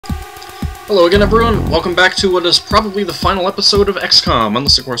Hello again, everyone. Welcome back to what is probably the final episode of XCOM,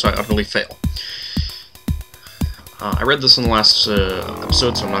 unless, of course, I utterly fail. I read this in the last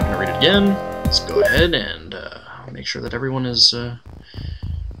episode, so I'm not going to read it again. Let's go ahead and make sure that everyone is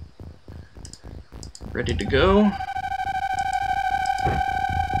ready to go.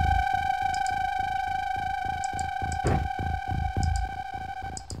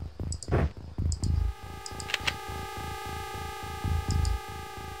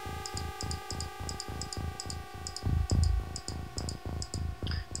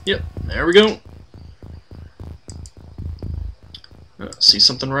 Yep, there we go. See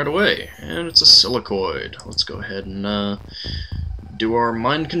something right away, and it's a silicoid. Let's go ahead and do our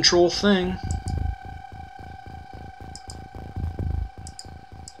mind control thing.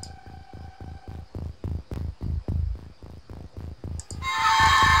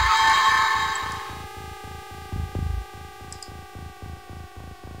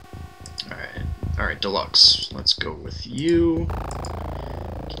 Alright, Deluxe. Let's go with you.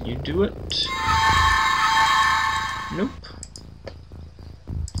 Can you do it? Nope.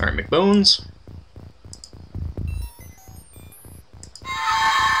 Alright, McBones.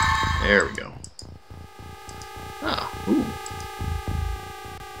 There we go. Ah, ooh.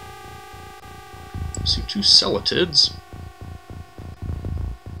 See two Celotids.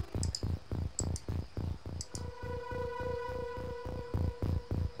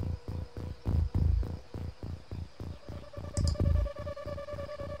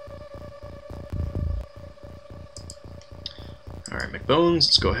 Alright, McBones,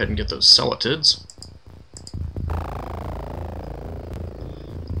 let's go ahead and get those Celotids.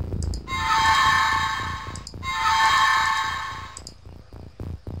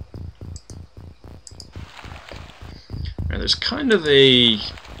 Now, there's kind of a,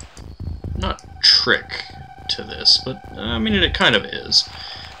 not trick to this, but, I mean, it kind of is.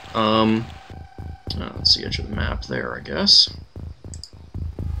 That's the edge of the map there, I guess.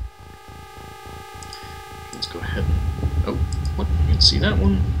 Let's go ahead and, oh. What? You can see that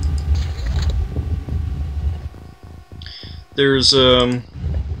one? There's, you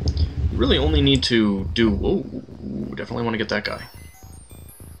really only need to do... Oh, definitely want to get that guy.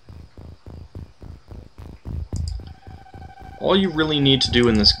 All you really need to do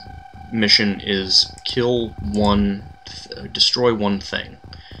in this mission is kill one... destroy one thing.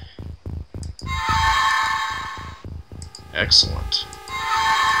 Excellent.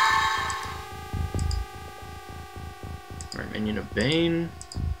 Minion of Bane.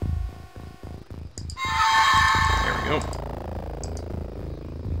 There we go.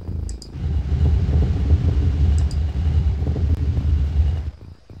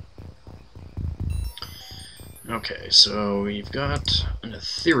 Okay, so we've got an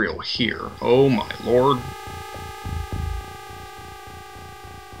ethereal here. Oh my lord.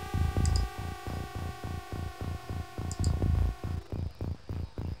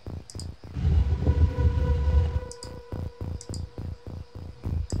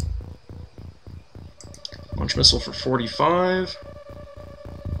 Launch missile for 45.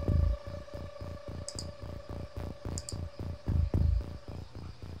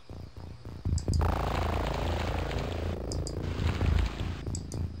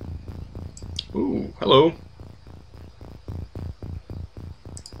 Ooh, hello.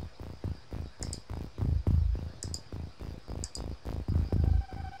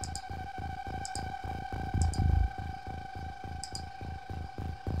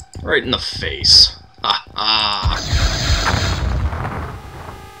 Right in the face.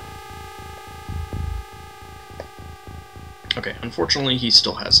 Okay, unfortunately he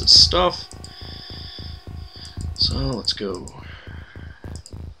still has his stuff. So let's go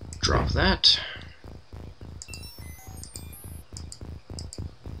drop that.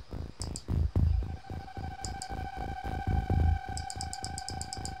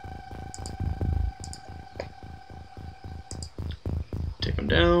 Take him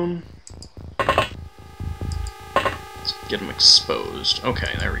down. Get him exposed.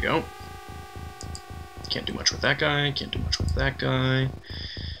 Okay, there we go. Can't do much with that guy, can't do much with that guy.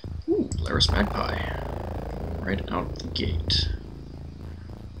 Ooh, Larris Magpie. Right out the gate.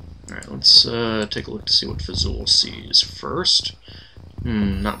 Alright, let's take a look to see what Fzoul sees first.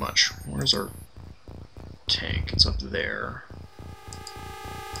 Not much. Where's our tank? It's up there.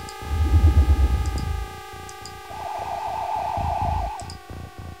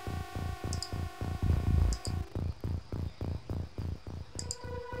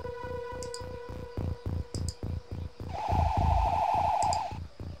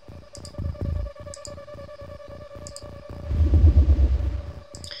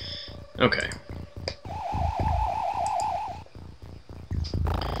 Okay.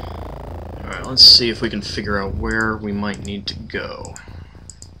 Alright, let's see if we can figure out where we might need to go.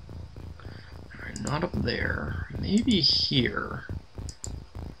 Alright, not up there. Maybe here.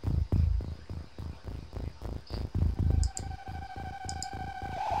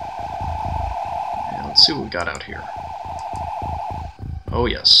 Yeah, let's see what we got out here. Oh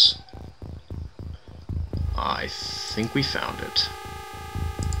yes. I think we found it.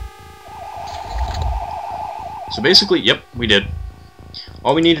 So basically, yep, we did.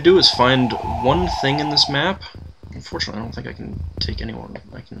 All we need to do is find one thing in this map. Unfortunately, I don't think I can take anyone.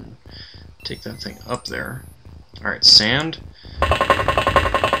 I can take that thing up there. Alright, Sand.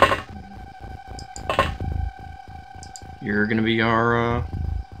 You're gonna be our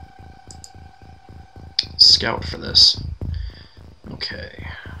scout for this. Okay.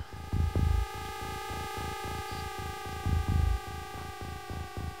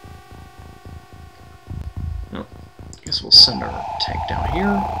 Well, I guess we'll send our tank down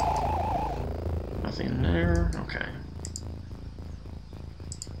here. Nothing in there. Okay.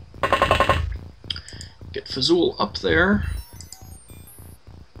 Get Fzoul up there.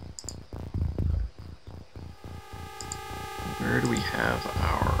 Where do we have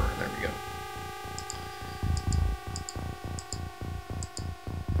our... There we go.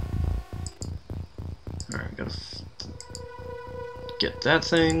 Alright, gotta get that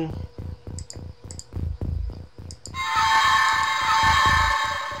thing.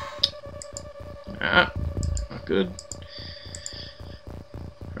 Ah, not good.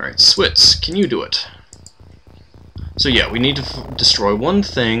 Alright, Switz, can you do it? So yeah, we need to destroy one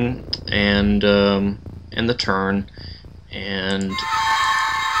thing and end the turn, and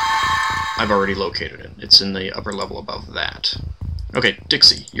I've already located it. It's in the upper level above that. Okay,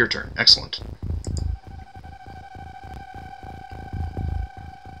 Dixie, your turn. Excellent.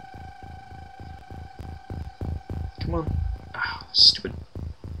 Come on. Ah, stupid.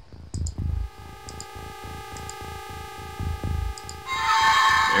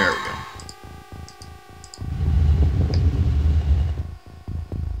 There we go.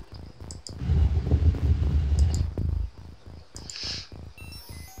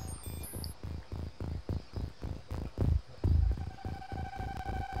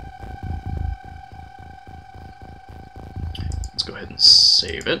 Let's go ahead and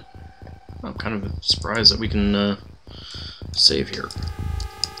save it. I'm kind of surprised that we can save here.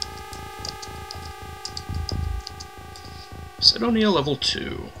 Sidonia level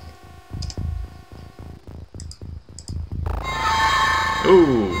 2.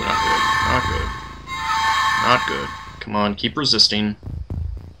 Oh, not good. Not good. Come on, keep resisting.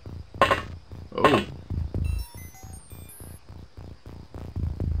 Oh.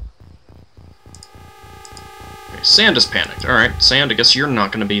 Okay, Sand is panicked. Alright, Sand, I guess you're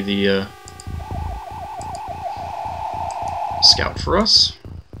not going to be the scout for us.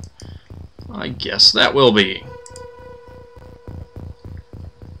 I guess that will be.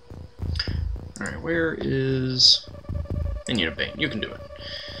 Alright, where is... Minion of Bane? You can do it.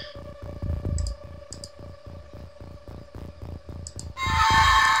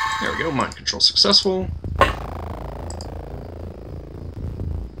 There we go, mind control successful.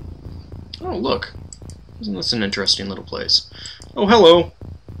 Oh, look. Isn't this an interesting little place? Oh, hello.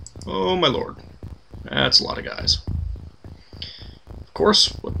 Oh, my lord. That's a lot of guys. Of course,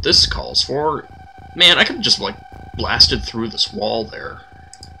 what this calls for... Man, I could have just, like, blasted through this wall there.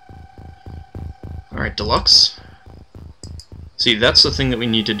 Alright, Deluxe. See, that's the thing that we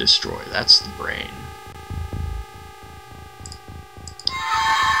need to destroy. That's the brain.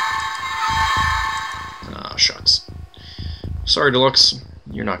 Ah, shucks. Sorry, Deluxe.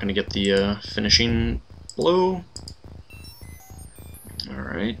 You're not going to get the finishing blow.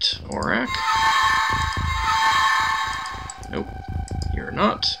 Alright, Aurak. Nope, you're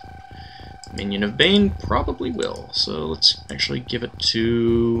not. Minion of Bane probably will. So let's actually give it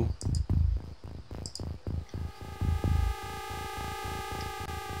to...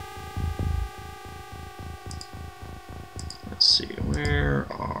 Let's see, where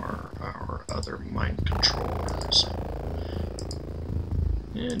are our other mind controllers?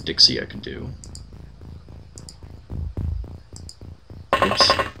 And Dixie I could do.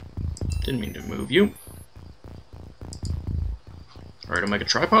 Oops. Didn't mean to move you. Alright,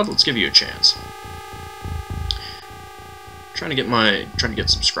 Omegatripod, let's give you a chance. Trying to get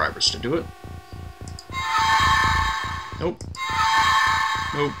subscribers to do it. Nope.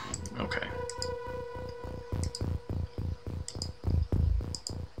 Nope. Okay.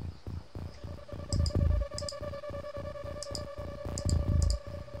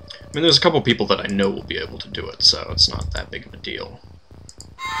 I mean, there's a couple people that I know will be able to do it, so it's not that big of a deal.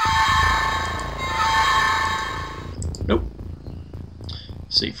 Nope.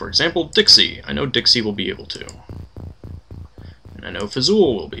 See, for example, Dixie. I know Dixie will be able to. And I know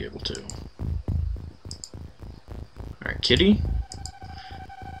Fzoul will be able to. Alright, Kitty.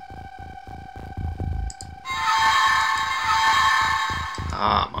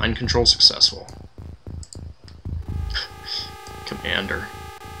 Ah, mind control successful. Commander.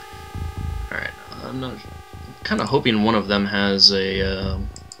 Alright, I'm kind of hoping one of them has a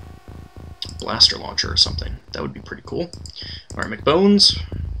blaster launcher or something. That would be pretty cool. Alright, McBones.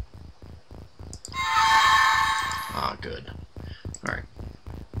 Ah, good. Alright.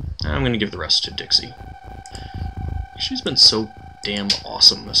 I'm gonna give the rest to Dixie. She's been so damn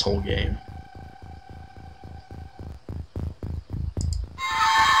awesome this whole game.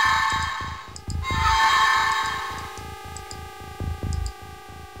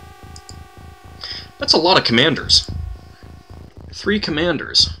 That's a lot of commanders. 3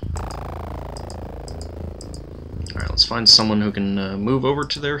 commanders. Alright, let's find someone who can move over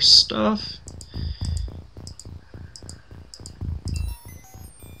to their stuff.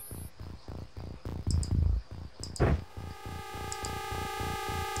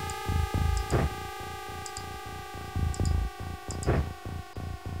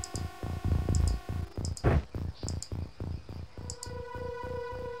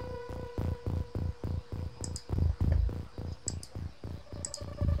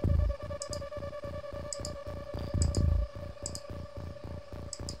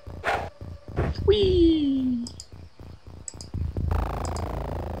 Whee!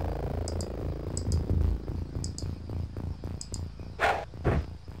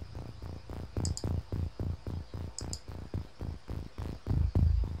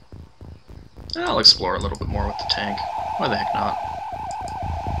 I'll explore a little bit more with the tank. Why the heck not?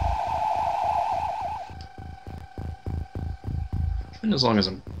 And as long as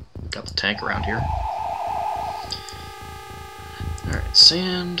I've got the tank around here. Alright,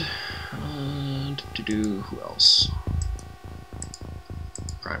 sand. Who else?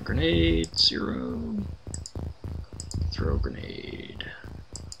 Prime grenade, 0. Throw grenade.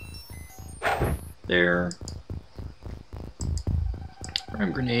 There.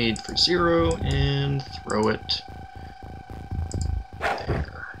 Prime grenade for 0, and throw it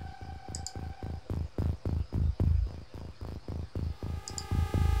there.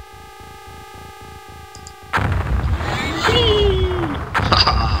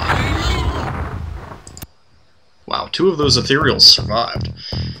 Wow, 2 of those ethereals survived.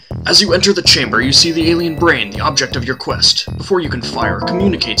 As you enter the chamber, you see the alien brain, the object of your quest. Before you can fire, it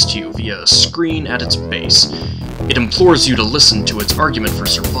communicates to you via a screen at its base. It implores you to listen to its argument for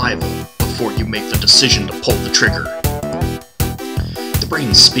survival before you make the decision to pull the trigger. The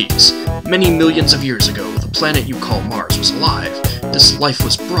brain speaks. Many millions of years ago, the planet you call Mars was alive. This life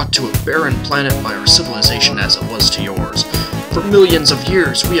was brought to a barren planet by our civilization as it was to yours. For millions of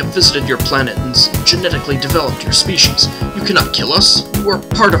years, we have visited your planet and genetically developed your species. You cannot kill us. You are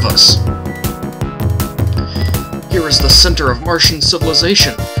part of us. Here is the center of Martian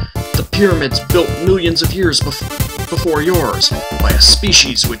civilization. The pyramids built millions of years before yours, by a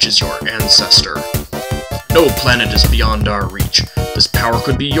species which is your ancestor. No planet is beyond our reach. This power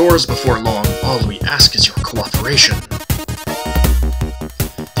could be yours before long. All we ask is your cooperation.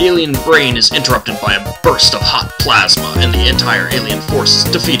 The alien brain is interrupted by a burst of hot plasma, and the entire alien force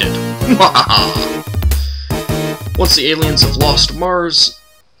is defeated. Once the aliens have lost Mars,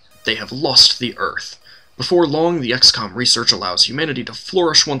 they have lost the Earth. Before long, the XCOM research allows humanity to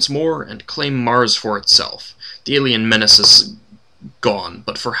flourish once more and claim Mars for itself. The alien menace is gone,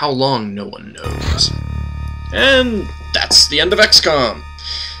 but for how long, no one knows. And that's the end of XCOM.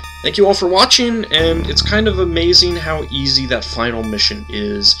 Thank you all for watching, and it's kind of amazing how easy that final mission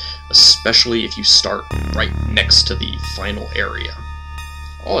is, especially if you start right next to the final area.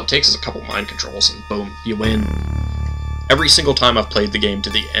 All it takes is a couple mind controls, and boom, you win. Every single time I've played the game to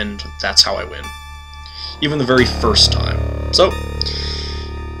the end, that's how I win. Even the very first time. So,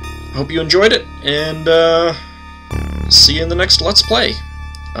 I hope you enjoyed it, and see you in the next Let's Play.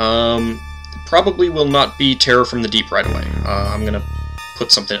 Probably will not be Terror from the Deep right away. I'm gonna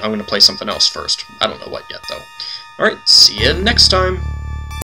play something else first. I don't know what yet, though. Alright, see you next time!